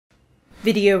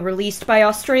Video released by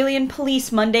Australian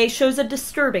police Monday shows a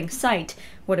disturbing sight.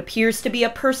 What appears to be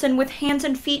a person with hands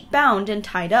and feet bound and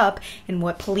tied up in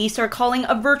what police are calling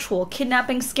a virtual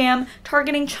kidnapping scam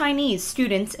targeting Chinese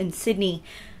students in Sydney.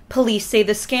 Police say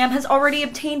the scam has already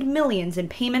obtained millions in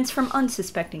payments from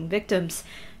unsuspecting victims.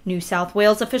 New South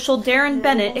Wales official Darren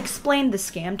Bennett explained the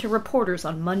scam to reporters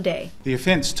on Monday. The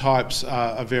offence types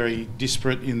are very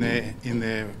disparate in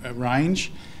their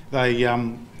range.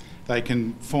 They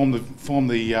can form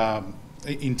the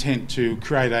intent to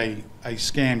create a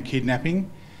scam kidnapping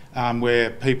where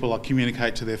people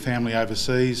communicate to their family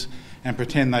overseas and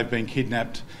pretend they've been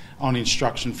kidnapped on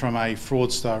instruction from a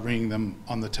fraudster ringing them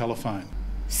on the telephone.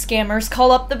 Scammers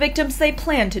call up the victims they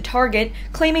plan to target,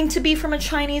 claiming to be from a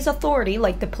Chinese authority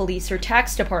like the police or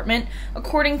tax department,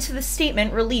 according to the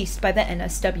statement released by the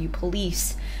NSW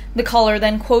police. The caller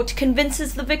then, quote,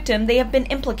 convinces the victim they have been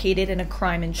implicated in a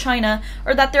crime in China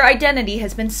or that their identity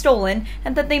has been stolen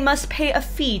and that they must pay a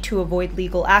fee to avoid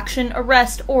legal action,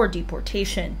 arrest, or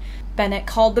deportation. Bennett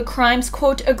called the crimes,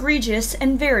 quote, egregious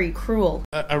and very cruel.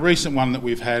 A recent one that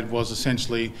we've had was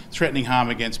essentially threatening harm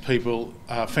against people,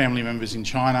 family members in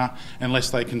China,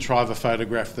 unless they contrive a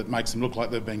photograph that makes them look like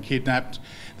they've been kidnapped.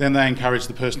 Then they encourage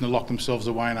the person to lock themselves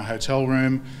away in a hotel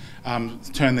room,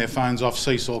 turn their phones off,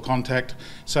 cease all contact.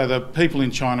 So the people in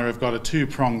China have got a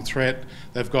two-pronged threat.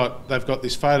 They've got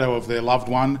this photo of their loved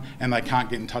one and they can't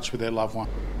get in touch with their loved one.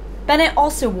 Bennett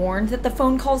also warned that the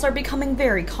phone calls are becoming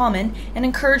very common and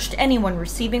encouraged anyone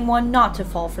receiving one not to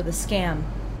fall for the scam.